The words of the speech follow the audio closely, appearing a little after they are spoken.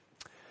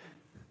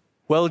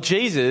Well,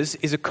 Jesus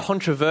is a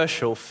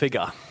controversial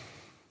figure.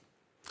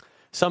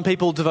 Some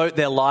people devote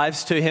their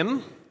lives to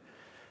him.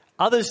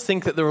 Others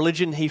think that the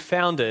religion he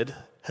founded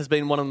has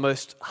been one of the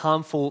most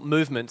harmful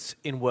movements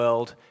in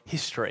world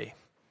history.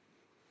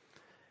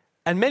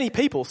 And many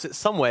people sit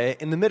somewhere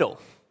in the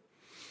middle.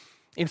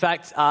 In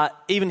fact,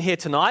 even here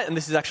tonight, and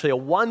this is actually a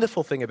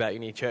wonderful thing about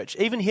Unity Church,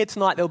 even here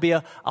tonight there'll be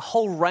a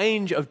whole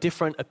range of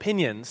different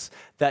opinions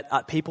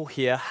that people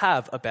here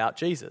have about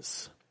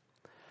Jesus.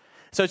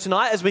 So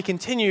tonight, as we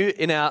continue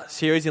in our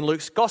series in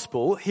Luke's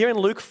Gospel, here in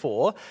Luke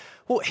 4,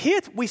 well, here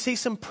we see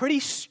some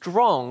pretty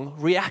strong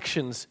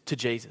reactions to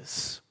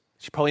Jesus.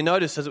 You probably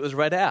noticed as it was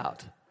read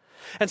out.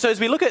 And so as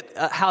we look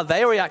at how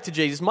they react to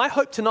Jesus, my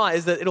hope tonight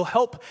is that it'll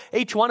help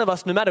each one of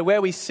us, no matter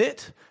where we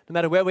sit, no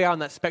matter where we are on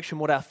that spectrum,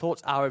 what our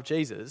thoughts are of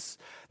Jesus,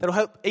 that'll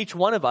help each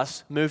one of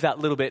us move that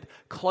little bit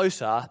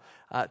closer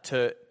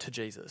to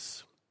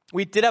Jesus.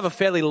 We did have a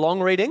fairly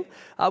long reading.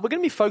 We're going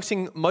to be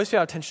focusing most of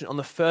our attention on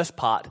the first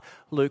part,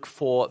 Luke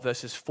 4,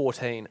 verses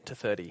 14 to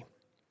 30.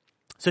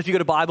 So if you've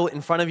got a Bible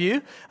in front of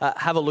you,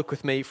 have a look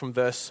with me from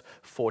verse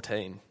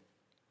 14.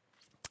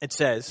 It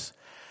says,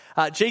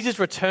 Jesus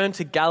returned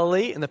to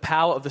Galilee in the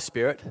power of the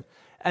Spirit,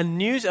 and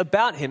news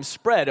about him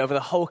spread over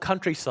the whole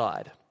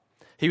countryside.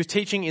 He was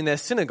teaching in their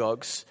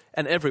synagogues,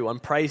 and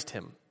everyone praised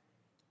him.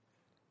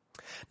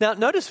 Now,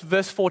 notice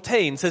verse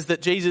 14 says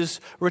that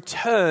Jesus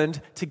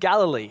returned to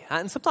Galilee.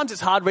 And sometimes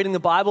it's hard reading the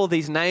Bible,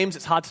 these names.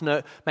 It's hard to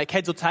know, make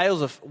heads or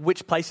tails of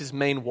which places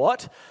mean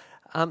what.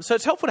 So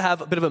it's helpful to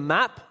have a bit of a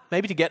map,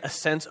 maybe to get a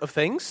sense of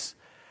things.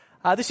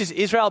 This is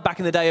Israel back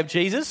in the day of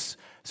Jesus.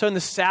 So in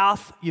the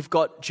south, you've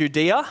got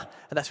Judea,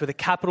 and that's where the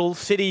capital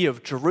city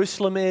of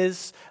Jerusalem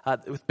is,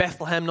 with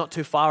Bethlehem not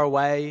too far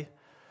away.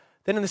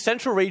 Then in the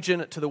central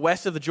region to the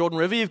west of the Jordan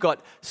River, you've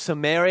got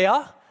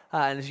Samaria.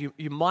 And as you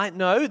might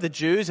know, the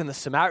Jews and the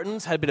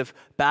Samaritans had a bit of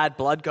bad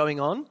blood going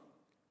on.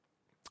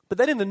 But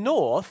then in the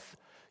north,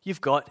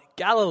 you've got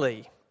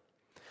Galilee.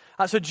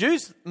 So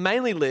Jews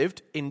mainly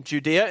lived in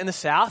Judea in the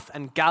south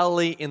and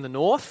Galilee in the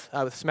north,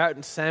 with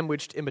Samaritans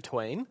sandwiched in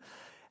between.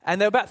 And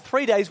they're about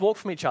 3 days' walk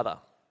from each other.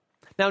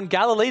 Now in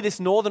Galilee,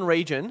 this northern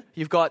region,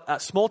 you've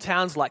got small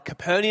towns like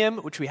Capernaum,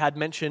 which we had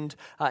mentioned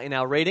in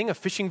our reading, a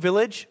fishing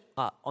village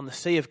on the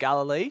Sea of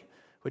Galilee,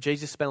 where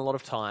Jesus spent a lot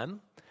of time.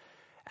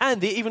 And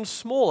the even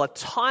smaller,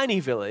 tiny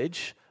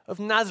village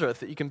of Nazareth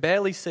that you can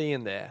barely see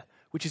in there,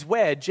 which is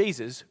where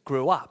Jesus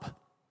grew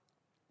up.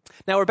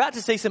 Now, we're about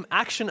to see some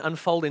action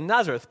unfold in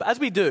Nazareth, but as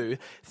we do,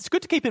 it's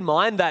good to keep in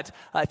mind that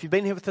if you've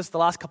been here with us the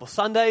last couple of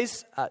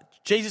Sundays,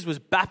 Jesus was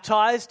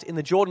baptized in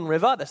the Jordan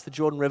River. That's the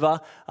Jordan River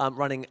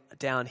running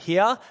down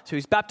here. So he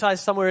was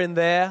baptized somewhere in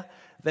there.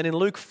 Then in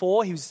Luke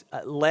 4, he was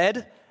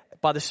led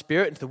by the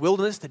Spirit into the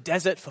wilderness, the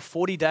desert, for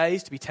 40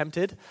 days to be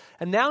tempted.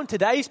 And now in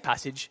today's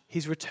passage,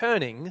 he's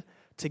returning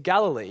to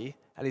Galilee,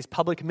 and his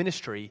public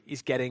ministry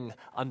is getting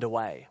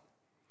underway.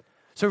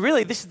 So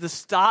really, this is the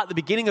start, the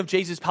beginning of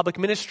Jesus' public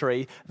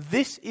ministry.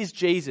 This is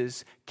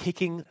Jesus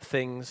kicking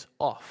things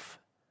off.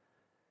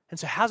 And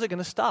so how's it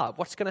going to start?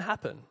 What's going to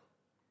happen?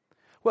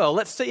 Well,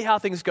 let's see how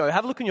things go.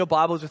 Have a look in your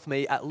Bibles with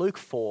me at Luke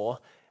 4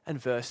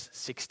 and verse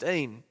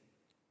 16.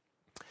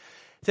 It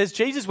says,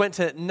 Jesus went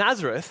to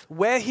Nazareth,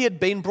 where he had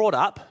been brought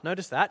up.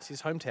 Notice that, it's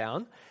his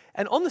hometown.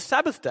 And on the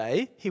Sabbath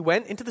day, he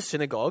went into the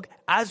synagogue,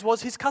 as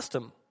was his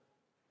custom.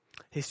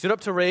 He stood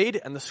up to read,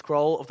 and the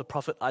scroll of the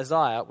prophet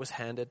Isaiah was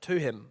handed to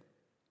him.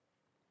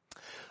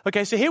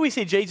 Okay, so here we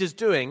see Jesus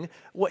doing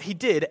what he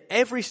did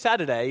every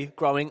Saturday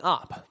growing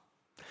up.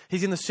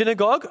 He's in the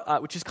synagogue,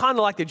 which is kind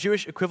of like the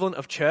Jewish equivalent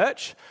of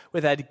church,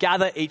 where they'd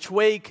gather each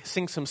week,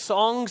 sing some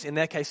songs, in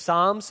their case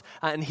psalms,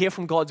 and hear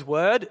from God's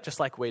word, just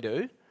like we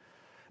do.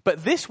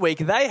 But this week,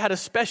 they had a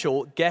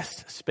special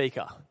guest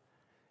speaker,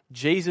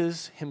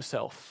 Jesus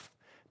himself.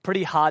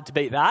 Pretty hard to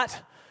beat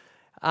that.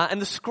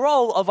 And the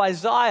scroll of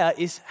Isaiah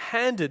is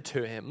handed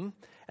to him,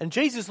 and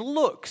Jesus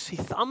looks, he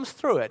thumbs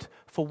through it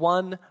for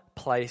one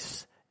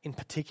place in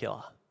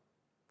particular.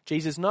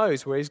 Jesus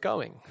knows where he's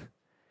going.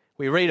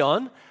 We read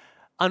on,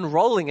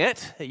 unrolling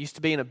it used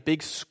to be in a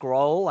big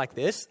scroll like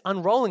this,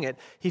 unrolling it,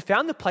 he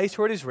found the place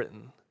where it is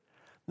written,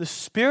 "The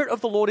Spirit of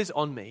the Lord is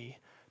on me,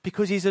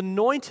 because he's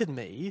anointed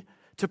me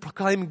to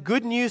proclaim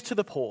good news to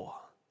the poor.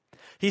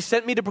 He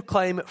sent me to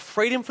proclaim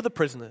freedom for the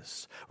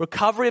prisoners,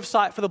 recovery of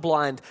sight for the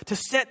blind, to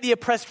set the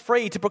oppressed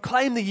free, to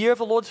proclaim the year of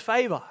the Lord's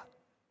favor."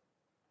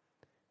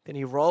 Then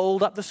he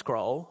rolled up the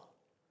scroll,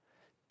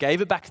 gave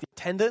it back to the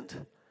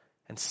attendant,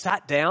 and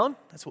sat down.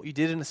 That's what you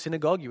did in a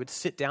synagogue. You would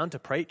sit down to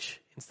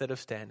preach instead of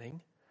standing.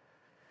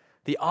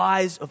 The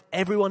eyes of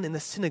everyone in the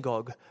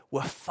synagogue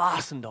were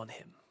fastened on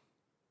him.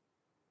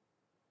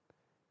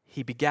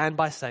 He began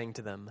by saying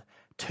to them,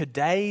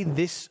 "Today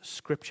this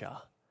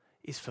scripture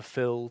is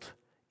fulfilled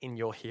in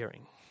your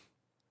hearing."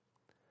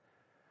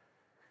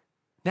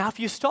 Now, if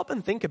you stop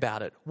and think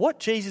about it, what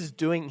Jesus is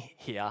doing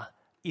here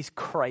is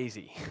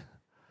crazy.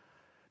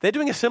 They're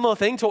doing a similar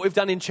thing to what we've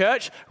done in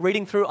church,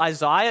 reading through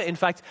Isaiah. In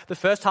fact, the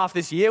first half of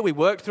this year, we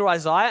worked through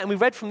Isaiah and we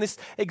read from this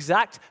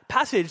exact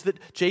passage that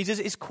Jesus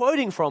is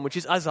quoting from, which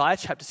is Isaiah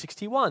chapter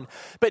 61.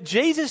 But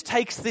Jesus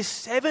takes this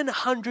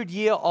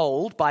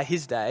 700-year-old, by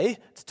his day,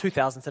 it's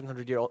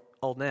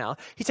 2,700-year-old now,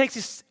 he takes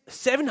this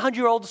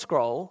 700-year-old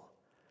scroll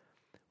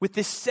with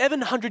this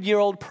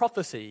 700-year-old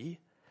prophecy,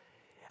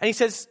 and he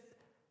says,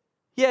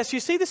 yes,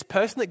 you see this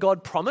person that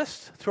God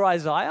promised through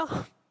Isaiah?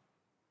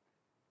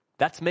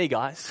 That's me,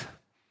 guys.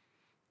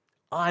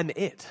 I'm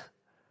it.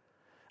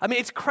 I mean,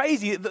 it's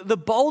crazy, the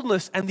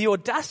boldness and the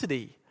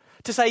audacity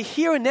to say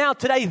here and now,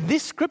 today,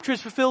 this scripture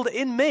is fulfilled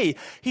in me.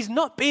 He's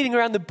not beating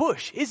around the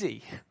bush, is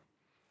he?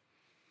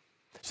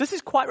 So this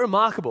is quite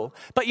remarkable.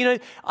 But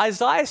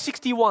Isaiah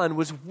 61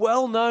 was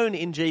well known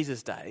in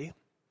Jesus' day,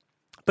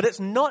 but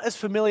it's not as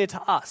familiar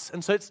to us.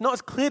 And so it's not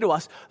as clear to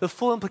us the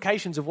full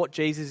implications of what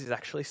Jesus is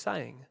actually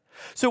saying.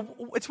 So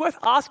it's worth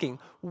asking,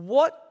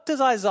 what does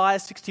Isaiah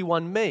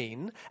 61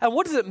 mean? And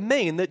what does it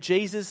mean that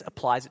Jesus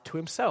applies it to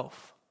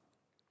himself?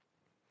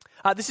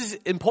 This is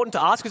important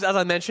to ask because, as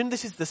I mentioned,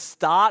 this is the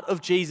start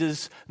of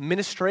Jesus'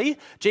 ministry.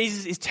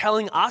 Jesus is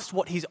telling us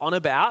what he's on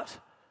about.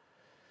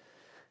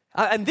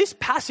 And this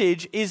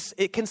passage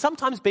it can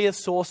sometimes be a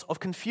source of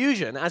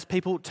confusion as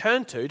people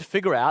turn to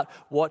figure out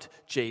what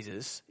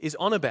Jesus is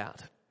on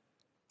about.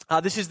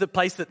 This is the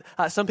place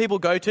that some people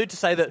go to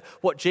say that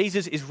what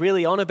Jesus is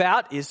really on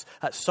about is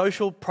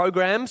social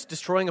programs,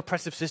 destroying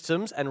oppressive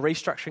systems and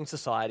restructuring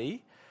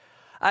society.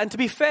 And to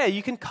be fair,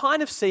 you can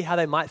kind of see how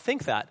they might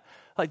think that.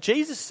 Like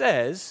Jesus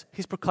says,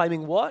 he's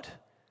proclaiming what?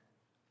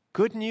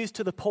 Good news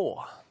to the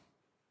poor.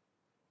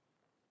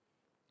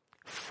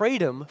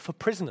 Freedom for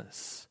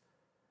prisoners.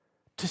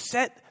 To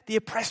set the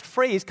oppressed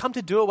free. He's come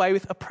to do away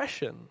with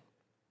oppression.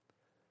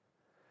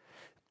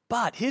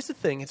 But here's the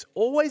thing, it's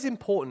always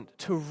important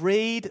to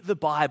read the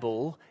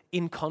Bible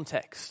in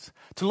context.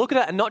 To look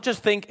at it and not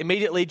just think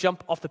immediately,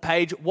 jump off the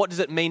page, what does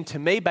it mean to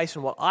me based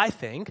on what I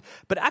think,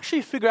 but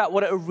actually figure out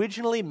what it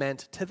originally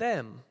meant to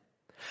them.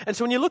 And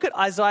so when you look at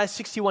Isaiah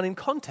 61 in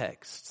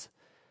context,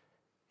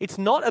 it's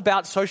not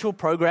about social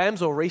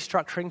programs or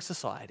restructuring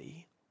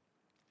society.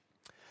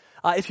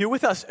 If you're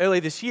with us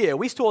earlier this year,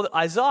 we saw that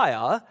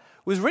Isaiah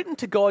was written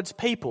to God's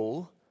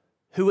people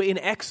who were in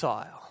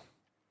exile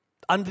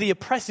under the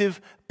oppressive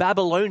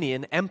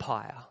Babylonian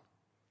Empire.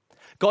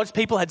 God's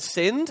people had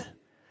sinned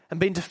and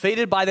been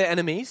defeated by their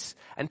enemies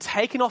and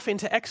taken off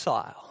into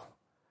exile,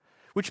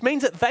 which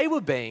means that they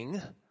were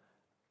being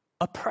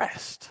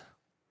oppressed.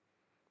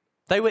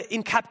 They were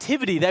in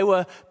captivity. They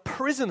were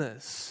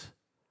prisoners.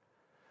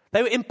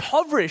 They were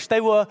impoverished. They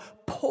were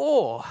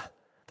poor.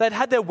 They'd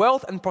had their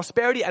wealth and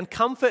prosperity and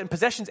comfort and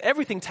possessions,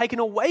 everything taken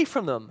away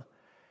from them.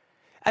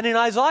 And in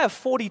Isaiah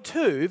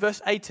 42, verse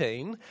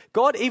 18,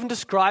 God even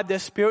described their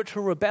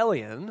spiritual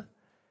rebellion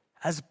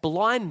as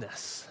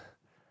blindness.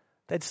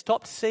 They'd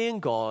stopped seeing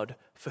God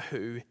for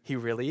who he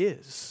really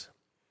is.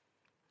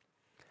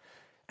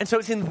 And so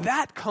it's in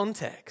that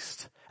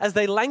context, as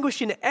they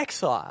languish in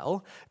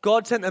exile,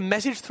 God sent a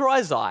message through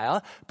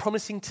Isaiah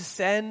promising to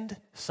send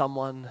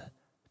someone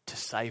to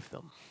save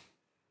them,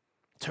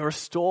 to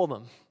restore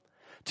them,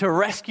 to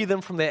rescue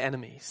them from their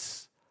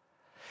enemies.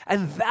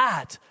 And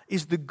that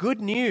is the good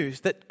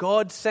news that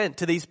God sent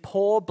to these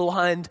poor,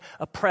 blind,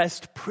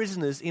 oppressed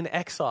prisoners in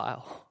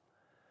exile.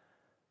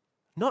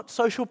 Not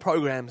social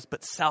programs,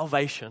 but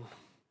salvation.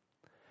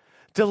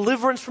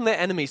 Deliverance from their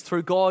enemies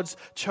through God's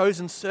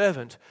chosen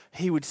servant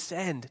he would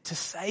send to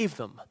save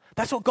them.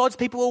 That's what God's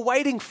people were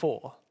waiting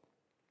for.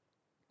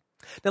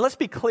 Now let's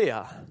be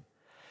clear.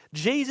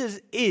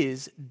 Jesus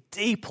is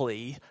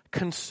deeply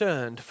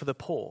concerned for the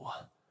poor.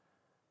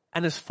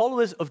 And as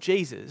followers of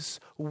Jesus,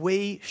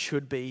 we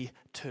should be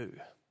too.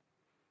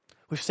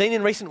 We've seen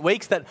in recent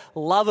weeks that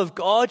love of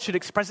God should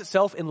express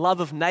itself in love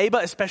of neighbor,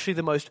 especially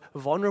the most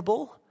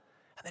vulnerable.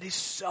 And that is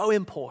so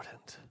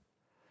important.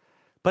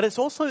 But it's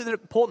also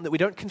important that we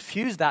don't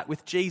confuse that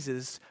with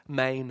Jesus'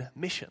 main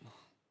mission.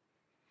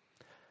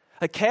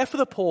 A care for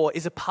the poor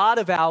is a part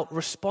of our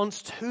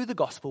response to the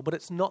gospel, but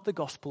it's not the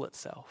gospel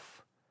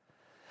itself.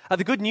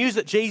 The good news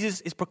that Jesus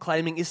is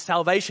proclaiming is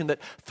salvation,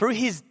 that through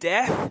his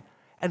death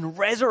and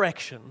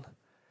resurrection,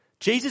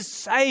 Jesus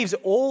saves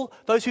all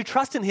those who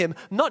trust in him,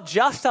 not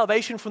just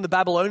salvation from the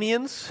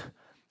Babylonians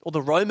or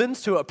the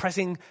Romans who are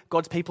oppressing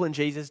God's people in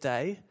Jesus'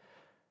 day,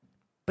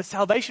 but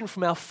salvation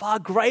from our far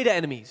greater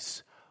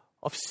enemies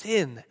of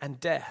sin and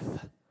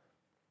death.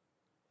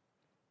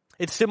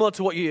 It's similar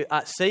to what you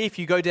see if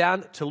you go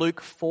down to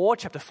Luke 4,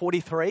 chapter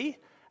 43,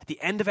 at the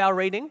end of our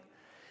reading.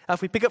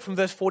 If we pick up from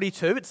verse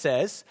 42, it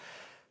says,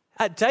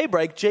 "At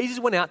daybreak, Jesus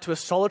went out to a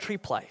solitary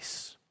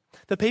place.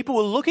 The people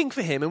were looking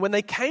for him, and when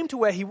they came to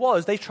where he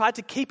was, they tried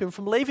to keep him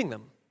from leaving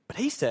them. But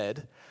he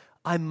said,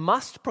 'I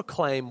must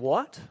proclaim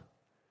what?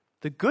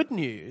 The good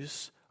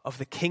news of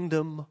the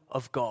kingdom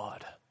of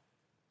God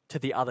to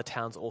the other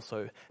towns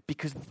also,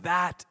 because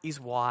that is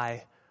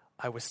why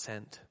I was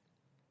sent.'"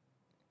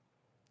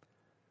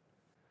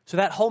 So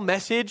that whole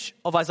message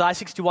of Isaiah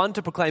 61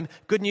 to proclaim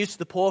good news to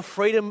the poor,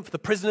 freedom for the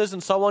prisoners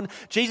and so on,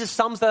 Jesus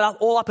sums that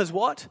all up as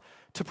what?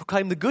 To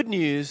proclaim the good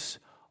news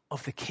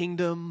of the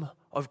kingdom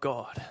of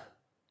God.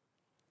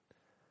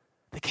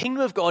 The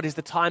kingdom of God is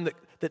the time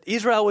that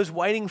Israel was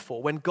waiting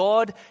for, when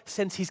God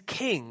sends his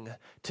king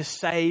to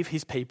save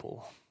his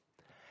people.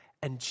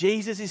 And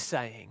Jesus is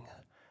saying,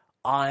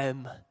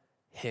 I'm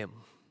him.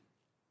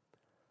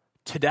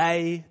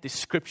 Today, this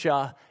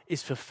scripture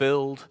is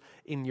fulfilled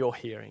in your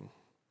hearing.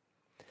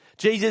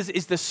 Jesus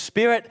is the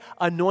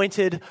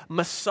Spirit-anointed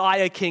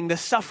Messiah King, the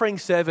suffering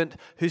servant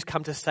who's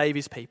come to save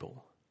his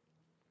people.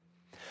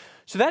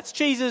 So that's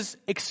Jesus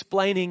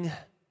explaining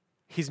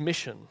his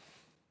mission.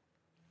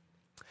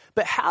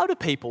 But how do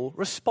people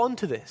respond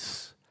to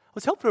this? Well,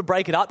 it's helpful to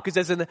break it up because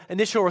there's an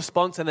initial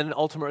response and then an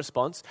ultimate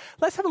response.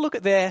 Let's have a look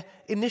at their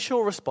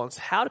initial response.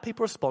 How do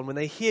people respond when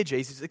they hear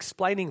Jesus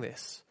explaining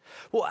this?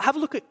 Well, have a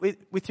look at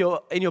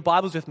in your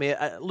Bibles with me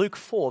at Luke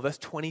 4, verse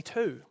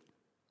 22.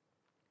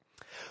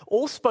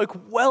 All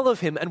spoke well of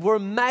him and were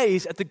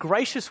amazed at the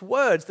gracious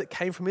words that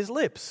came from his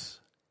lips.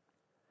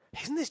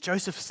 Isn't this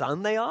Joseph's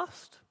son, they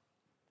asked?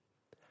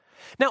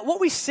 Now, what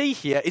we see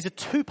here is a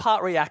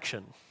two-part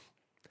reaction.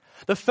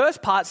 The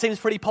first part seems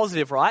pretty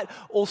positive, right?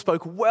 All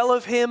spoke well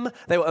of him.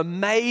 They were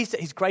amazed at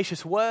his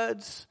gracious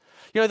words.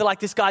 You know, they're like,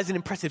 this guy's an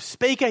impressive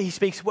speaker. He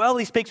speaks well.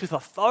 He speaks with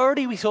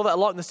authority. We saw that a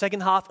lot in the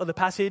second half of the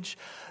passage.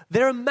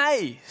 They're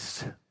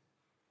amazed.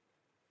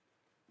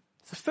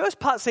 The first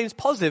part seems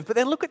positive, but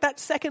then look at that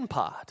second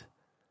part.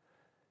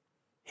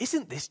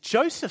 Isn't this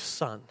Joseph's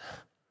son?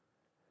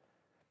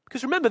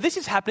 Because remember, this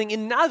is happening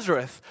in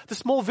Nazareth, the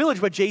small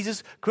village where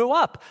Jesus grew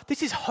up.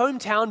 This is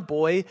hometown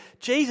boy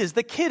Jesus,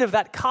 the kid of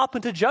that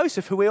carpenter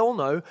Joseph, who we all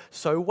know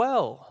so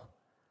well.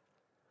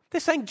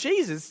 They're saying,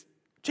 Jesus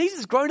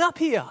has grown up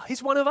here.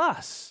 He's one of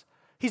us.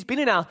 He's been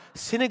in our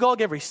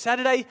synagogue every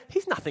Saturday.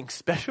 He's nothing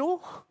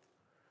special.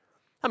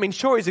 I mean,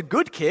 sure, he's a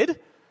good kid.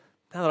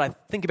 Now that I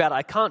think about it,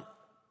 I can't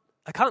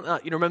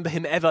remember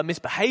him ever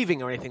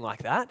misbehaving or anything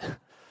like that.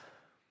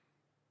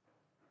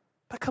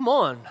 But come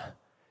on,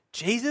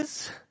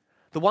 Jesus,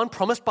 the one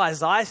promised by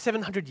Isaiah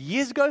 700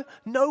 years ago?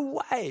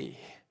 No way.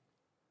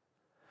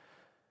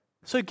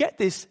 So get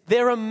this,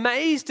 they're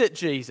amazed at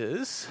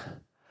Jesus,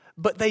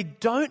 but they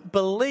don't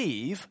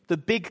believe the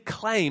big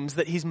claims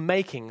that he's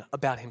making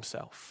about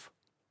himself.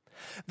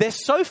 They're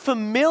so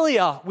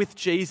familiar with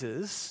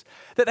Jesus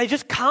that they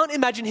just can't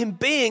imagine him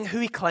being who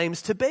he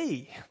claims to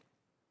be.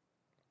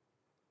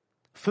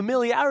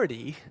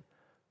 Familiarity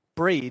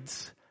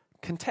breeds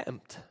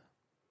contempt.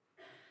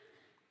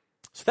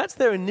 So that's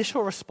their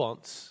initial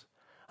response,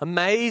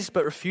 amazed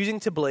but refusing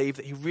to believe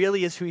that he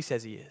really is who he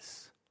says he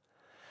is.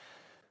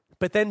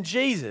 But then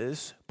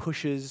Jesus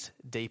pushes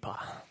deeper.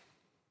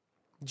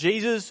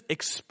 Jesus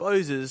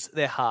exposes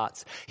their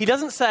hearts. He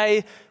doesn't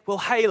say, well,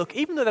 hey, look,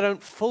 even though they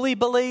don't fully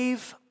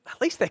believe,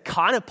 at least they're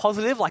kind of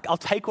positive, like I'll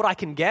take what I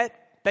can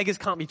get. Beggars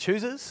can't be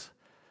choosers.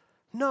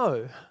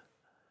 No.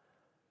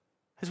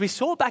 As we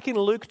saw back in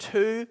Luke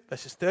 2,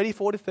 verses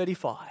 34 to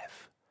 35,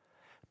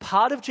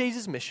 part of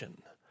Jesus'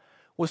 mission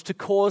was to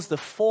cause the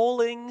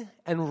falling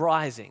and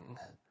rising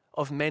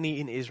of many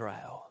in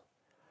Israel,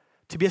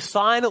 to be a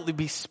sign that will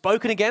be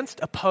spoken against,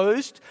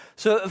 opposed,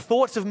 so that the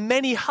thoughts of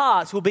many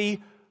hearts will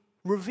be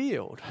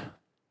revealed.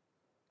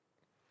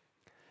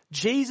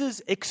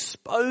 Jesus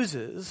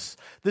exposes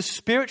the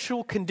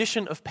spiritual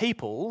condition of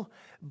people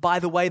by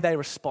the way they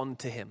respond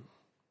to him.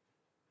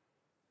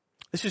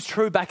 This is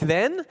true back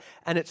then,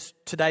 and it's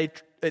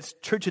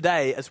true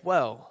today as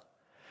well.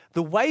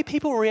 The way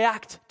people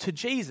react to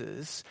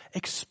Jesus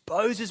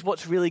exposes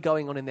what's really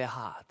going on in their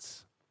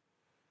hearts.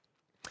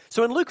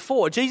 So in Luke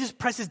 4, Jesus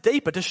presses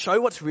deeper to show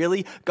what's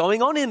really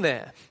going on in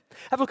there.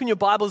 Have a look in your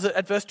Bibles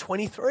at verse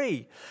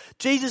 23.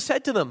 Jesus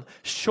said to them,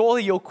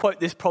 surely you'll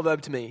quote this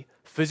proverb to me,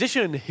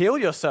 physician, heal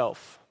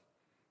yourself.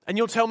 And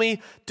you'll tell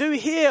me, do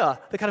here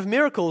the kind of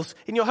miracles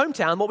in your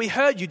hometown, what we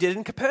heard you did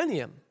in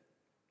Capernaum.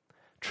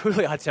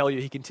 Truly, I tell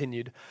you, he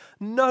continued,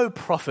 no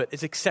prophet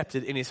is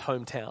accepted in his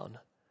hometown.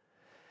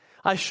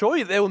 I assure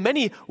you, there were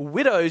many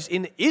widows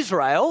in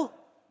Israel,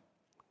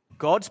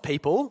 God's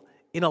people,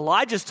 in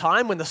Elijah's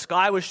time when the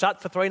sky was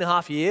shut for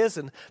 3.5 years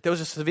and there was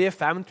a severe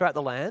famine throughout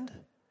the land.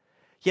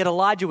 Yet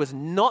Elijah was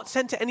not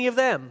sent to any of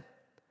them,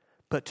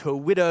 but to a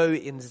widow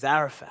in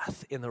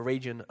Zarephath in the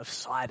region of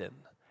Sidon,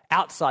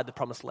 outside the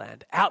promised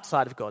land,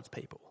 outside of God's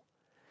people.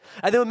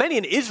 And there were many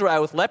in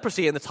Israel with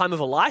leprosy in the time of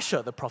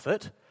Elisha, the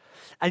prophet,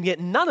 and yet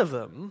not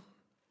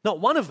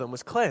one of them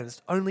was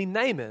cleansed, only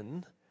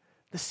Naaman,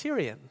 the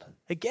Syrian.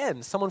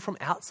 Again, someone from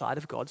outside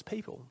of God's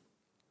people.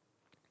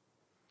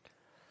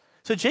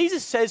 So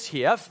Jesus says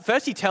here,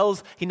 first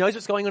he knows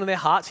what's going on in their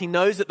hearts. He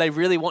knows that they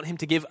really want him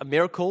to give a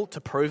miracle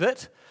to prove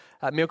it.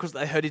 Miracles that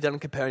they heard he'd done in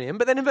Capernaum.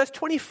 But then in verse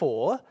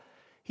 24,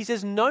 he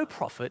says, no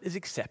prophet is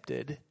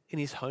accepted in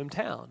his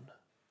hometown.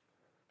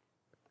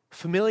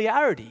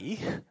 Familiarity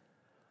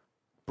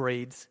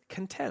breeds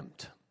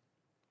contempt.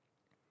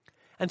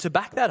 And to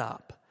back that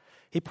up,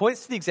 he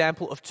points to the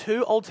example of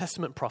two Old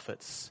Testament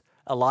prophets,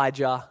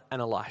 Elijah and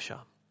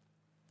Elisha.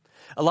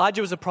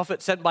 Elijah was a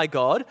prophet sent by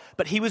God,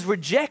 but he was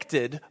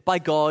rejected by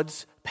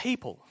God's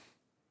people.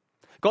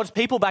 God's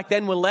people back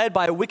then were led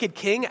by a wicked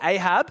king,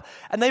 Ahab,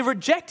 and they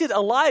rejected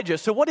Elijah.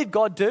 So what did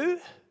God do?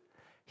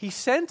 He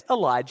sent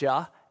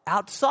Elijah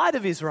outside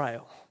of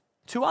Israel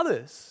to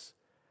others.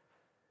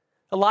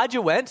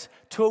 Elijah went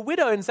to a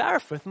widow in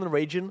Zarephath in the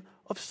region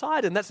of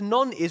Sidon. That's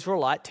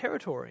non-Israelite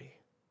territory.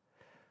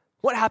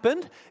 What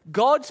happened?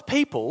 God's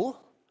people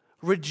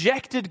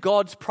rejected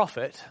God's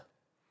prophet,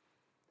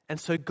 and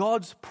so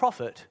God's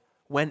prophet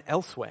went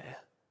elsewhere.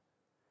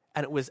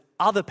 And it was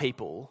other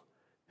people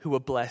who were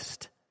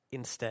blessed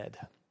instead.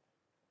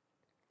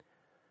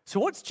 So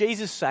what's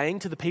Jesus saying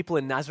to the people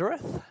in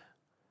Nazareth?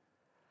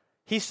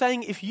 He's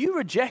saying, if you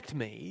reject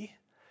me,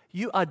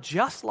 you are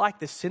just like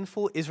the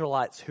sinful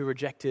Israelites who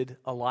rejected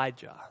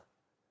Elijah.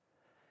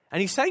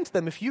 And he's saying to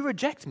them, if you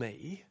reject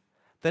me,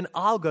 then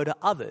I'll go to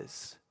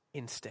others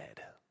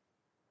instead.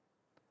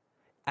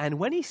 And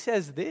when he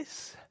says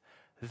this,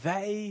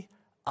 they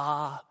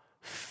are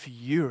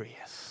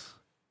furious.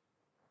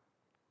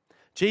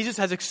 Jesus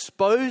has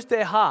exposed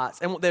their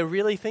hearts and what they're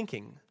really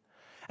thinking.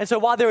 And so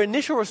while their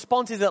initial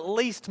response is at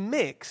least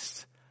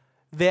mixed,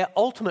 their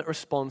ultimate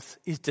response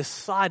is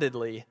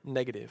decidedly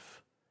negative.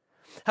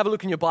 Have a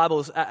look in your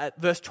Bibles at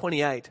verse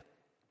 28.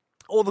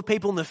 All the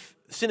people in the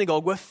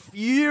synagogue were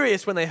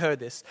furious when they heard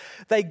this.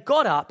 They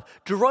got up,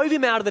 drove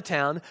him out of the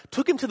town,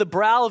 took him to the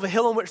brow of a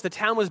hill on which the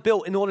town was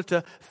built in order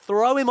to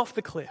throw him off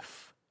the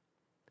cliff.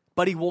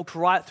 But he walked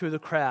right through the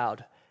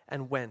crowd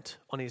and went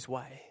on his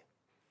way.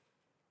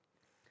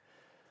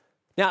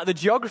 Now, the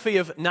geography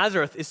of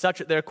Nazareth is such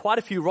that there are quite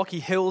a few rocky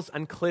hills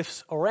and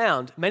cliffs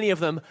around, many of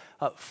them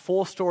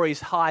 4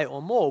 stories high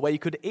or more, where you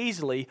could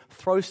easily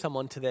throw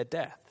someone to their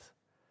death.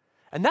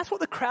 And that's what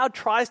the crowd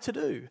tries to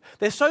do.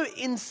 They're so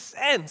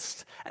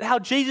incensed at how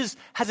Jesus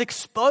has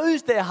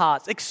exposed their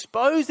hearts,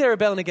 exposed their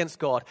rebellion against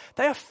God.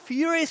 They are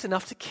furious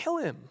enough to kill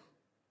him.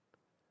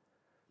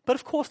 But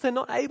of course, they're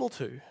not able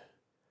to.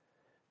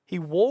 He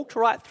walked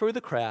right through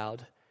the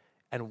crowd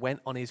and went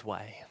on his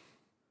way.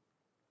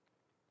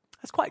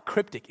 That's quite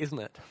cryptic, isn't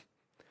it?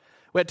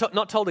 We're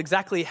not told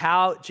exactly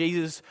how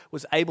Jesus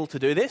was able to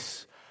do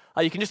this.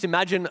 You can just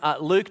imagine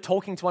Luke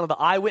talking to one of the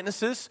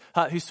eyewitnesses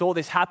who saw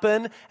this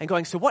happen and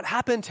going, so what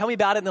happened? Tell me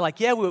about it. And they're like,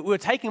 yeah, we were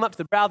taking him up to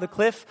the brow of the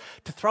cliff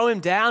to throw him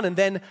down. And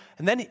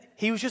then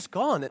he was just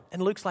gone.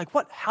 And Luke's like,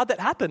 what? How'd that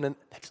happen? And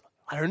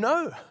I don't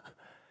know.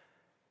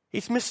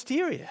 It's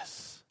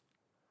mysterious.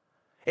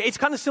 It's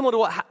kind of similar to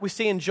what we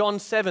see in John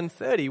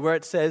 7:30, where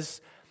it says,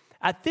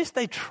 at this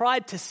they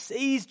tried to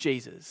seize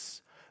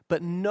Jesus,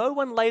 but no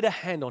one laid a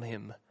hand on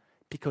him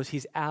because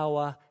his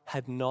hour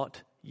had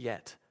not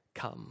yet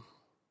come.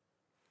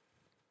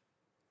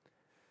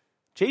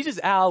 Jesus'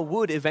 hour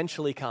would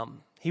eventually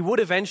come. He would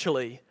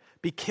eventually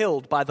be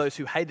killed by those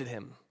who hated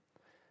him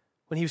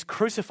when he was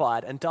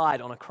crucified and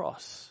died on a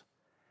cross.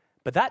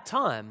 But that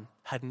time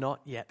had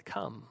not yet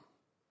come.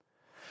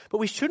 But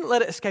we shouldn't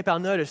let it escape our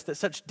notice that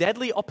such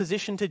deadly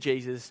opposition to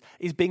Jesus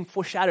is being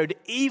foreshadowed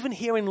even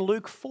here in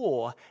Luke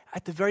 4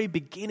 at the very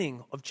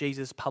beginning of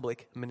Jesus'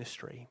 public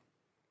ministry.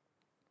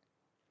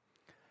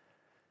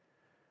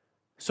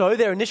 So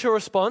their initial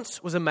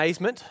response was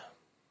amazement,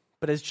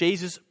 but as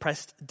Jesus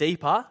pressed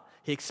deeper,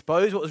 he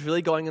exposed what was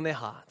really going in their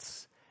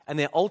hearts, and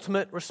their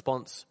ultimate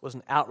response was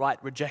an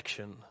outright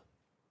rejection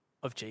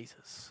of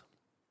Jesus.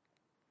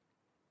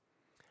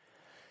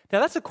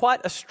 Now that's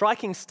quite a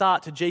striking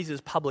start to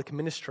Jesus' public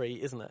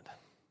ministry, isn't it?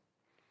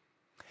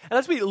 And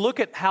as we look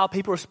at how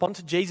people respond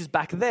to Jesus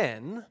back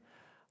then,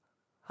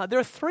 there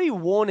are 3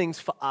 warnings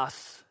for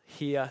us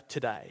here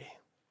today.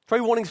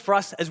 3 warnings for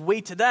us as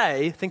we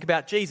today think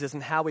about Jesus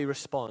and how we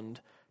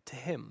respond to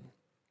him.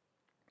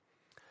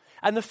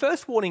 And the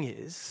first warning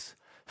is,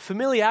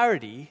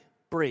 familiarity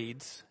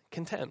breeds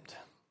contempt.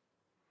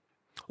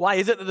 Why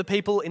is it that the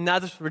people in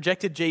Nazareth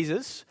rejected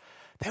Jesus?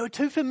 They were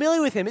too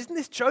familiar with him. Isn't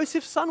this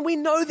Joseph's son? We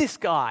know this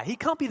guy. He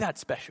can't be that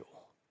special.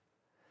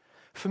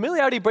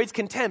 Familiarity breeds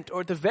contempt,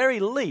 or at the very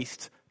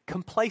least,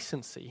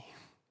 complacency.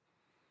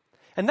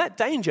 And that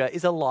danger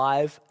is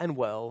alive and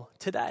well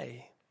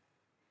today.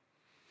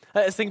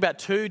 Let's think about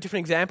 2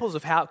 different examples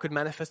of how it could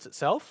manifest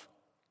itself.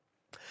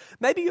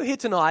 Maybe you're here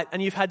tonight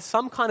and you've had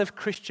some kind of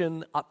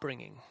Christian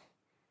upbringing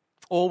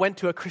or went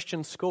to a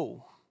Christian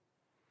school.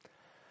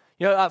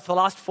 You know, for the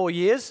last 4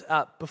 years,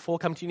 before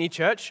coming to Uni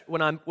Church,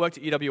 when I worked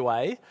at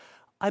UWA,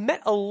 I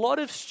met a lot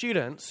of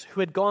students who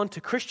had gone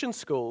to Christian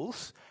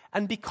schools,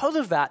 and because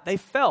of that, they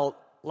felt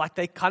like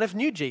they kind of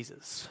knew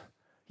Jesus.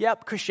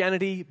 Yep,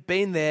 Christianity,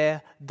 been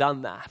there,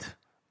 done that.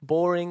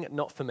 Boring,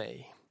 not for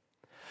me.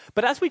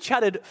 But as we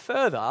chatted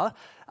further,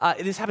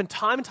 this happened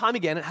time and time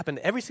again. It happened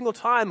every single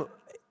time.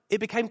 It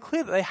became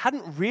clear that they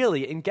hadn't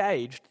really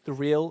engaged the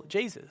real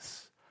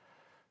Jesus.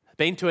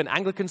 Been to an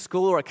Anglican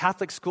school or a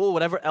Catholic school,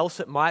 whatever else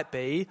it might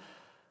be.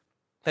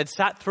 They'd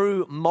sat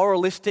through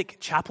moralistic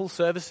chapel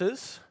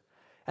services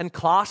and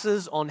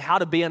classes on how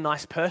to be a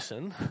nice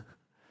person.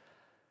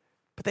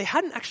 But they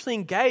hadn't actually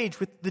engaged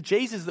with the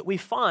Jesus that we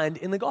find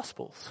in the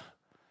Gospels.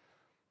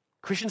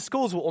 Christian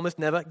schools will almost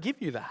never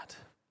give you that.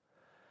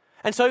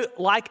 And so,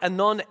 like a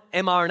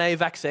non-mRNA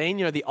vaccine,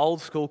 the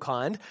old school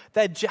kind,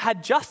 they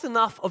had just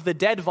enough of the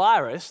dead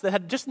virus, they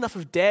had just enough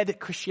of dead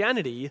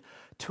Christianity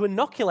to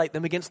inoculate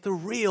them against the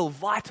real,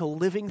 vital,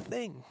 living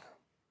thing.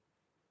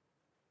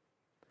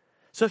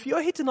 So if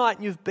you're here tonight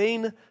and you've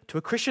been to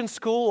a Christian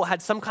school or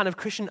had some kind of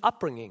Christian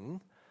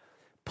upbringing,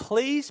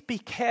 please be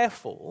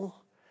careful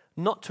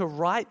not to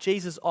write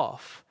Jesus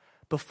off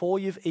before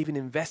you've even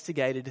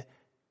investigated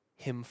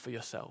him for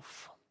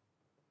yourself.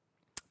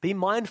 Be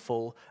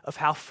mindful of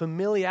how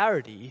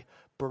familiarity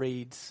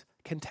breeds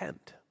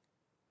contempt.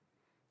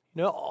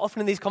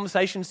 Often in these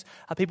conversations,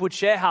 people would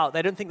share how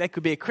they don't think they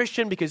could be a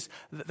Christian because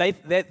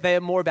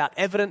they're more about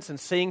evidence and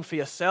seeing for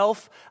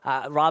yourself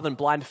rather than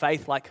blind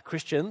faith like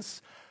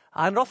Christians.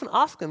 And I'd often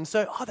ask them,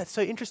 that's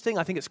so interesting.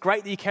 I think it's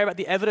great that you care about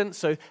the evidence.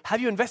 So have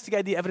you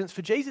investigated the evidence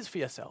for Jesus for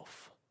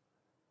yourself?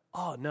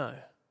 Oh, no.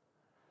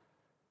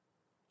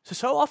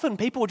 So often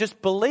people will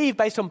just believe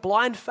based on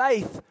blind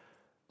faith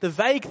the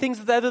vague things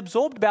that they've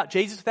absorbed about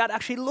Jesus without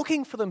actually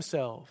looking for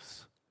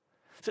themselves.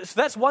 So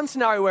that's one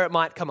scenario where it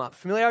might come up.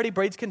 Familiarity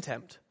breeds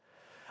contempt.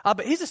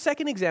 But here's a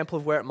second example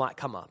of where it might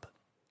come up.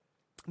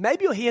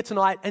 Maybe you're here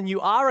tonight and you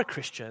are a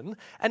Christian,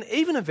 and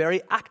even a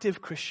very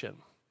active Christian.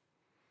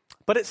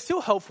 But it's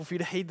still helpful for you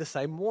to heed the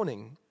same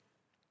warning.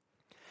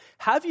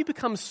 Have you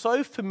become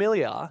so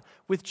familiar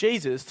with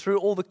Jesus through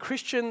all the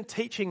Christian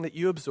teaching that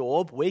you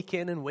absorb week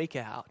in and week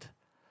out,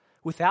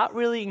 without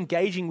really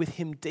engaging with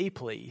him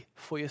deeply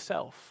for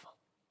yourself?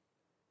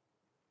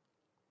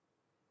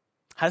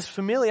 Has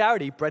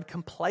familiarity bred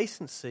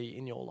complacency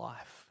in your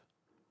life?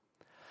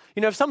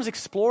 If someone's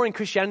exploring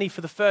Christianity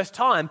for the first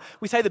time,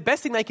 we say the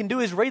best thing they can do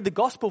is read the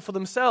gospel for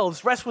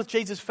themselves, rest with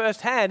Jesus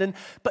firsthand.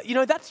 But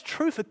that's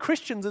true for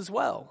Christians as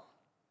well.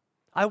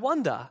 I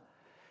wonder,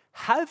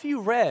 have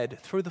you read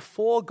through the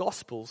 4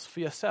 gospels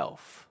for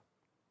yourself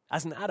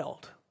as an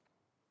adult?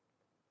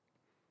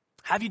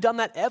 Have you done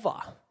that ever?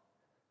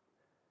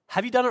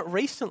 Have you done it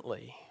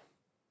recently?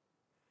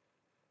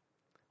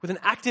 With an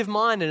active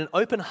mind and an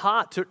open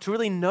heart to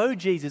really know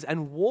Jesus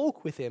and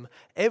walk with him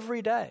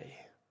every day.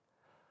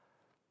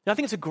 Now, I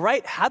think it's a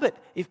great habit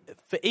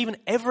for even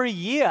every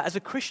year as a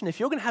Christian. If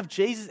you're going to have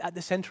Jesus at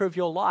the center of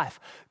your life,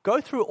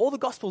 go through all the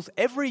Gospels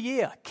every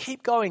year.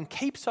 Keep going,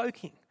 keep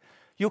soaking.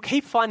 You'll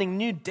keep finding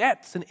new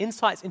depths and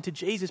insights into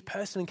Jesus'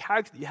 person and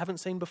character that you haven't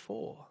seen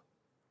before.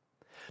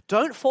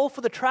 Don't fall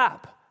for the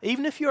trap,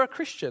 even if you're a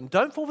Christian.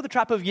 Don't fall for the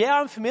trap of,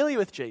 I'm familiar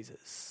with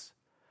Jesus.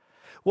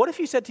 What if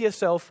you said to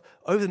yourself,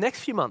 over the next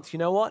few months, you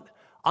know what?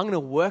 I'm going to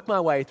work my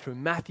way through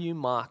Matthew,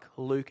 Mark,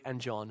 Luke,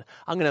 and John.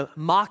 I'm going to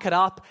mark it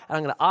up, and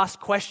I'm going to ask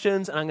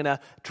questions, and I'm going to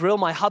drill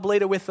my hub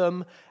leader with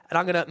them, and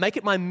I'm going to make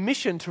it my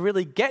mission to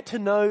really get to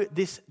know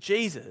this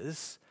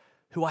Jesus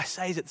who I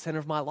say is at the center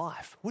of my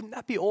life. Wouldn't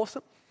that be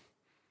awesome?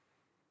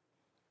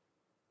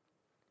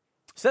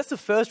 So that's the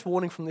first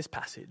warning from this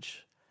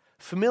passage.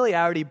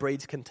 Familiarity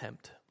breeds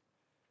contempt.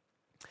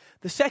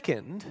 The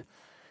second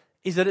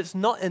is that it's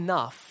not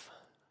enough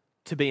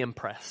to be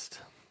impressed.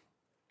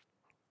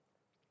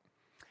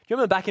 Do you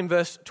remember back in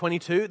verse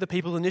 22, the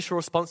people's initial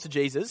response to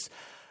Jesus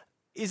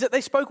is that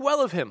they spoke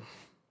well of him.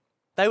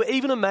 They were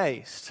even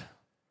amazed.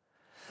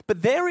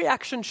 But their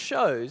reaction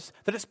shows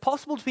that it's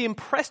possible to be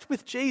impressed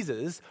with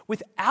Jesus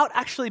without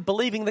actually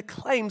believing the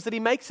claims that he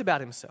makes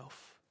about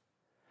himself.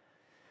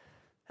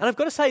 And I've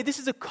got to say, this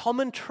is a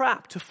common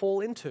trap to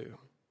fall into.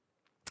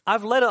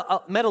 I've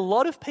met a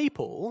lot of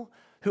people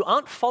who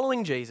aren't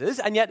following Jesus,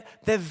 and yet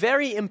they're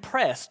very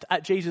impressed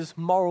at Jesus'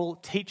 moral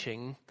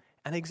teaching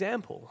and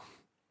example.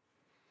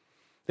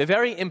 They're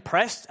very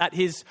impressed at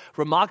his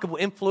remarkable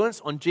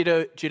influence on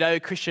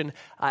Judeo-Christian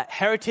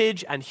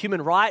heritage and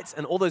human rights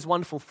and all those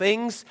wonderful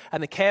things,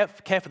 and the care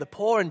for the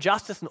poor and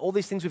justice and all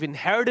these things we've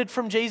inherited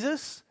from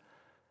Jesus.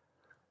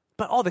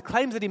 But the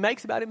claims that he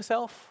makes about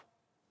himself,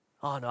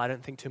 no, I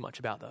don't think too much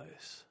about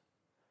those.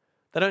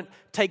 They don't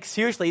take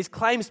seriously his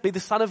claims to be the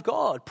Son of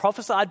God,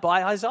 prophesied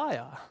by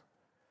Isaiah.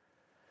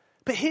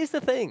 But here's the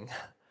thing.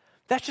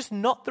 That's just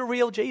not the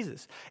real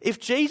Jesus.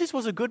 If Jesus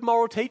was a good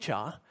moral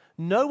teacher,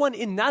 no one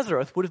in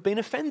Nazareth would have been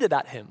offended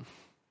at him.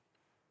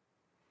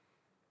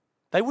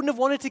 They wouldn't have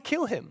wanted to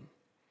kill him.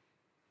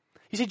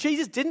 You see,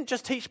 Jesus didn't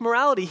just teach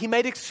morality. He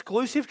made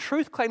exclusive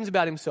truth claims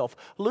about himself.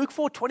 Luke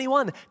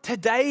 4:21,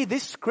 today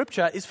this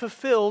scripture is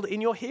fulfilled in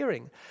your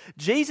hearing.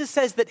 Jesus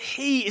says that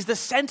he is the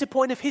center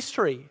point of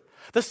history,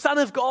 the Son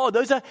of God.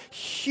 Those are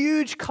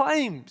huge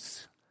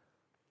claims,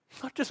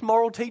 not just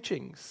moral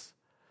teachings.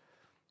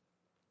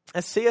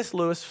 As C.S.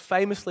 Lewis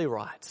famously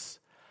writes,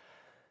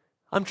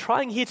 I'm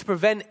trying here to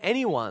prevent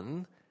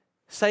anyone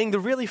saying the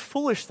really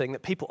foolish thing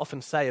that people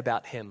often say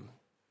about him.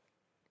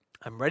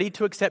 I'm ready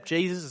to accept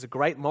Jesus as a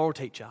great moral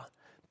teacher,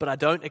 but I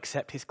don't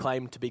accept his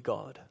claim to be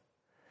God.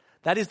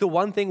 That is the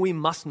one thing we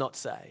must not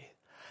say.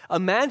 A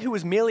man who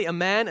was merely a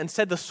man and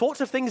said the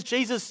sorts of things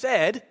Jesus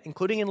said,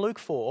 including in Luke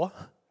 4,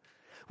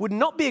 would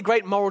not be a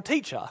great moral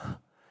teacher.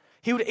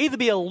 He would either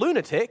be a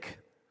lunatic,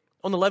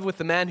 on the level with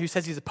the man who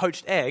says he's a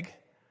poached egg,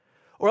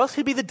 or else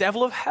he'd be the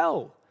devil of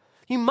hell.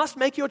 You must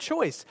make your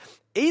choice.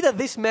 Either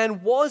this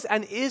man was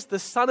and is the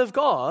Son of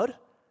God,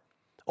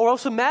 or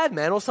else a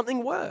madman or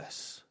something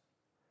worse.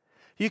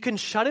 You can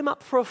shut him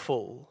up for a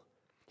fool,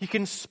 you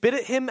can spit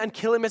at him and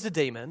kill him as a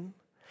demon,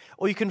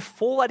 or you can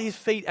fall at his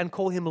feet and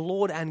call him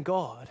Lord and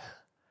God.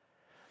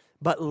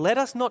 But let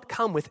us not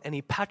come with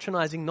any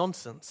patronizing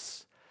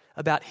nonsense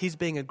about his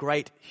being a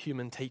great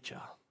human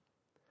teacher.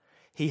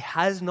 He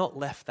has not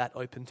left that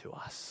open to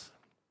us.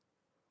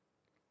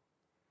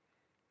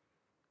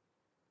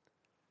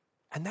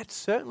 And that's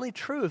certainly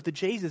true of the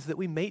Jesus that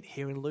we meet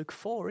here in Luke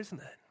 4, isn't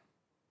it?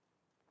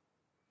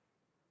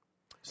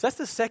 So that's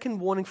the second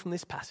warning from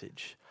this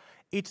passage.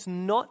 It's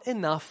not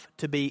enough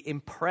to be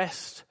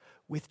impressed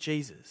with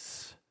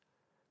Jesus.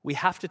 We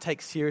have to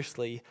take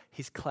seriously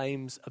his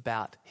claims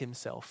about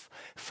himself.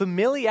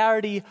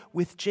 Familiarity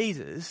with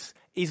Jesus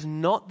is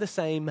not the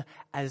same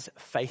as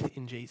faith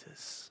in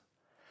Jesus.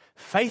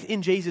 Faith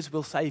in Jesus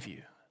will save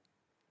you.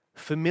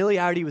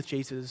 Familiarity with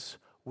Jesus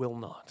will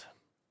not.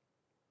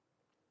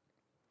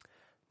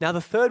 Now,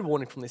 the third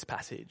warning from this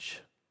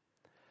passage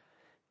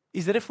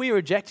is that if we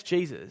reject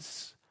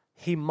Jesus,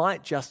 he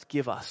might just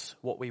give us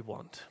what we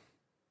want.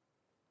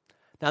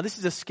 Now, this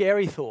is a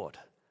scary thought,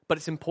 but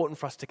it's important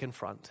for us to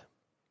confront.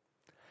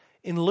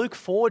 In Luke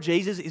 4,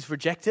 Jesus is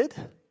rejected,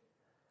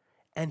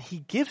 and he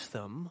gives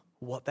them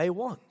what they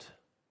want.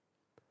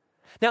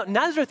 Now,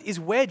 Nazareth is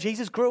where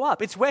Jesus grew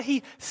up. It's where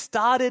he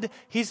started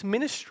his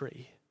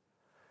ministry.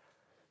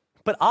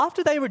 But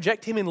after they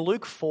reject him in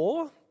Luke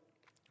 4,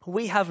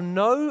 we have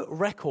no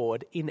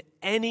record in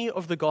any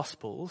of the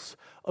Gospels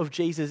of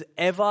Jesus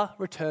ever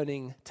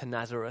returning to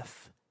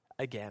Nazareth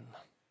again.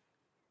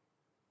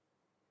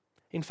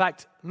 In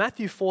fact,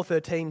 Matthew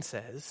 4:13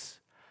 says,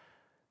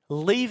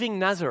 leaving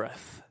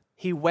Nazareth,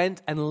 he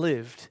went and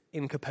lived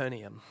in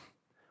Capernaum,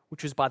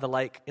 which was by the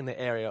lake in the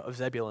area of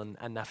Zebulun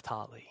and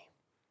Naphtali.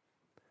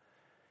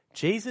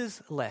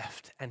 Jesus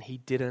left and he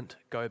didn't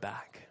go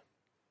back.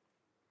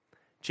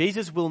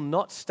 Jesus will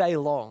not stay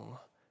long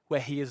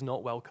where he is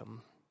not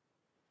welcome.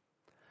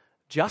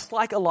 Just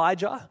like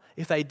Elijah,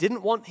 if they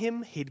didn't want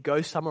him, he'd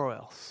go somewhere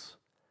else.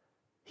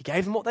 He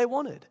gave them what they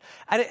wanted.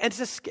 And it's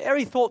a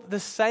scary thought that the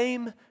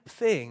same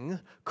thing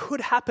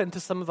could happen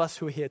to some of us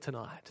who are here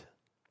tonight.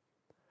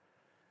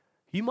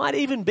 You might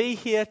even be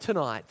here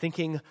tonight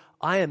thinking,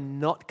 I am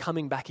not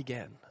coming back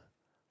again.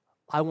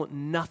 I want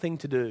nothing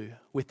to do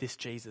with this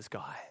Jesus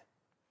guy.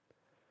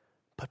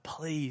 But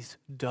please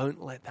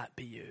don't let that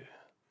be you.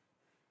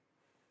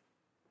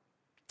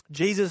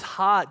 Jesus'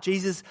 heart,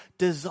 Jesus'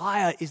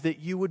 desire is that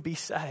you would be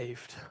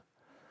saved.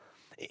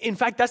 In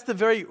fact, that's the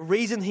very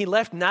reason he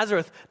left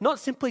Nazareth, not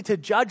simply to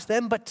judge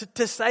them, but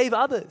to save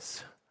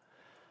others.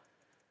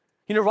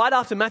 You know, right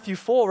after Matthew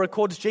 4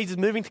 records Jesus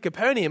moving to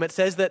Capernaum, it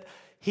says that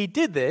he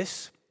did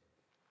this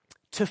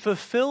to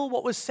fulfill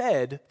what was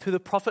said through the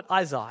prophet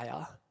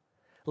Isaiah.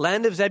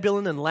 Land of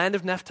Zebulun and land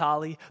of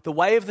Naphtali, the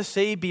way of the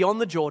sea beyond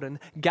the Jordan,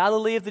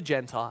 Galilee of the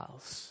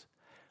Gentiles.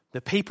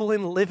 The people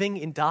living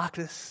in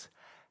darkness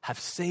have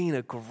seen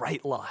a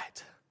great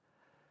light.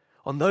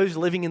 On those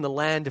living in the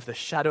land of the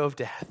shadow of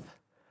death,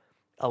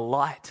 a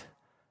light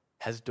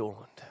has dawned.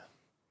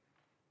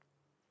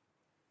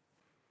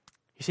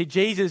 You see,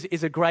 Jesus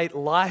is a great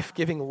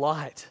life-giving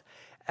light.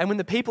 And when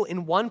the people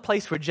in one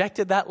place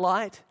rejected that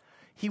light,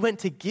 he went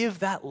to give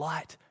that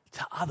light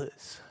to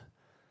others.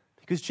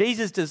 Because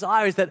Jesus'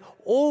 desire is that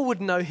all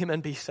would know him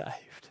and be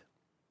saved.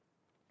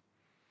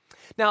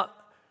 Now,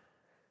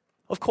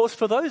 of course,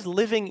 for those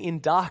living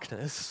in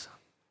darkness,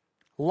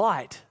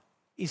 light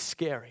is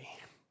scary.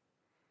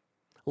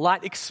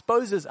 Light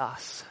exposes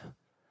us.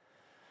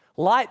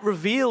 Light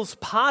reveals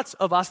parts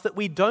of us that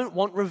we don't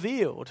want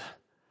revealed.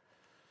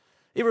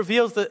 It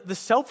reveals the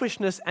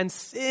selfishness and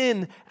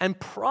sin and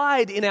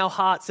pride in our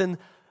hearts. And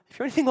if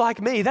you're anything like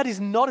me, that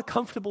is not a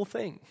comfortable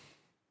thing.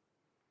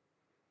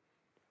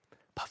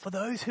 But for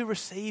those who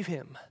receive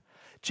him,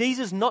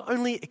 Jesus not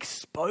only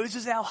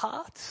exposes our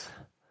hearts,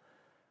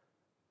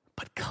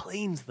 but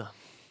cleans them.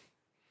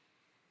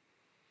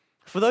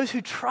 For those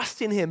who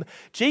trust in him,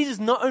 Jesus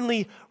not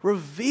only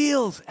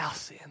reveals our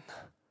sin,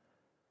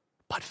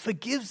 but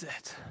forgives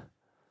it.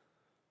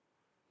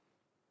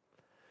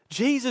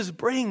 Jesus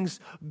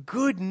brings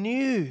good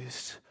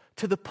news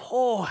to the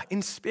poor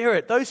in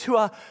spirit, those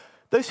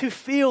who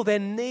feel their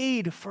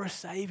need for a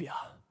savior,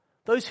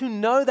 those who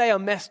know they are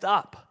messed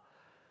up,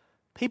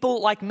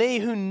 people like me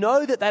who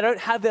know that they don't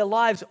have their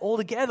lives all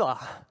together.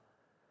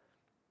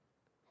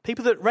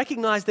 People that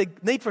recognize their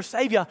need for a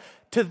savior.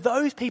 To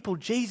those people,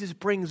 Jesus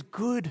brings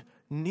good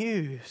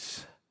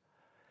news.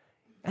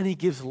 And he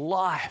gives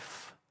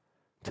life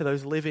to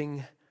those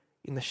living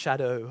in the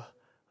shadow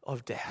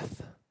of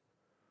death.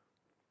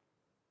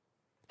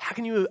 How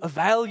can you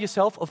avail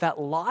yourself of that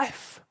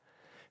life?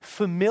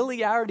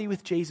 Familiarity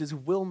with Jesus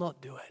will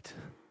not do it.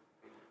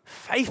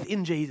 Faith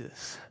in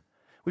Jesus,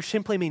 which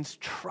simply means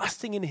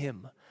trusting in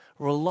him,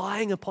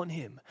 relying upon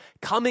him,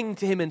 coming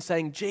to him and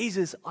saying,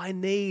 Jesus, I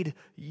need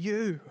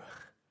you.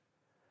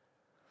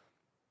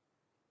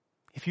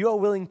 If you are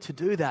willing to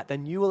do that,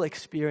 then you will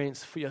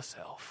experience for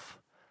yourself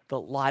the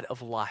light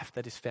of life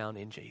that is found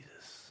in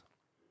Jesus.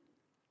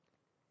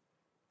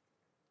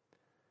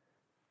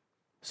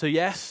 So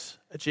yes,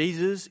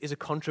 Jesus is a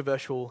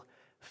controversial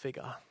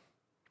figure.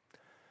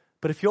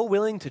 But if you're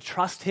willing to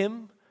trust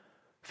him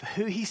for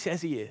who he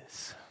says he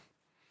is,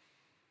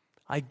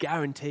 I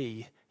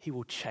guarantee he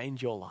will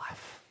change your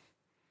life.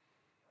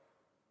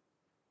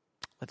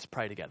 Let's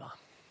pray together.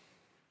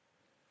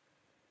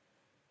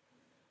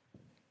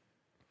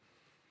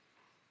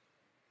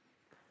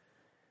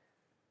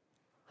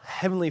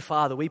 Heavenly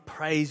Father, we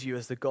praise you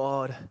as the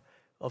God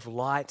of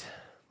light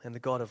and the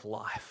God of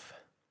life.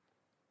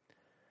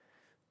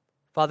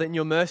 Father, in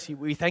your mercy,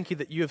 we thank you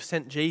that you have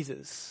sent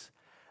Jesus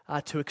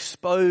to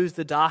expose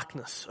the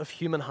darkness of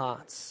human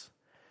hearts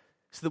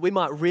so that we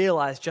might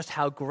realize just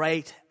how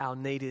great our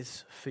need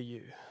is for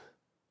you.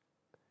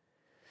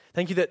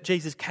 Thank you that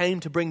Jesus came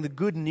to bring the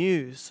good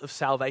news of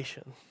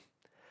salvation,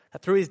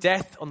 that through his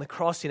death on the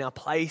cross in our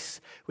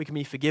place, we can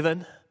be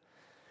forgiven,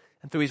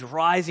 and through his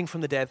rising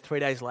from the dead 3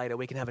 days later,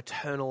 we can have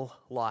eternal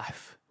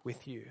life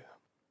with you.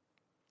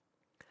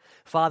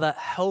 Father,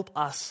 help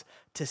us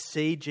to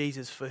see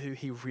Jesus for who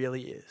he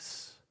really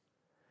is.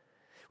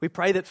 We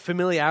pray that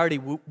familiarity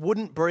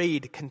wouldn't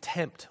breed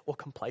contempt or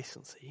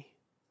complacency.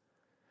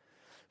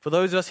 For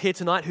those of us here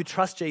tonight who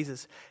trust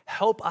Jesus,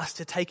 help us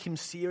to take him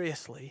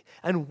seriously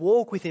and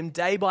walk with him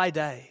day by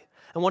day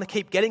and want to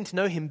keep getting to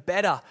know him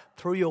better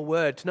through your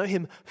word, to know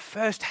him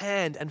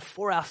firsthand and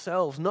for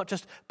ourselves, not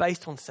just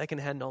based on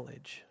secondhand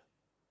knowledge.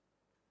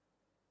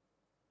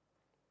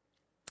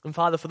 And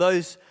Father, for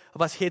those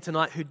of us here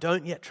tonight who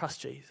don't yet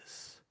trust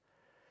Jesus,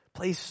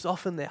 please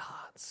soften their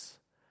hearts.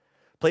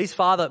 Please,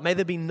 Father, may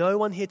there be no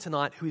one here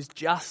tonight who is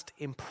just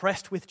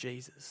impressed with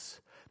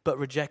Jesus, but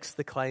rejects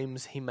the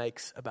claims he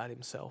makes about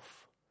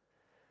himself.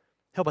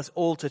 Help us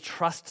all to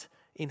trust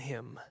in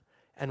him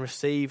and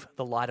receive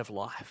the light of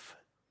life.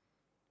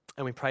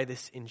 And we pray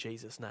this in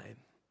Jesus' name.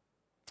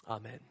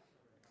 Amen.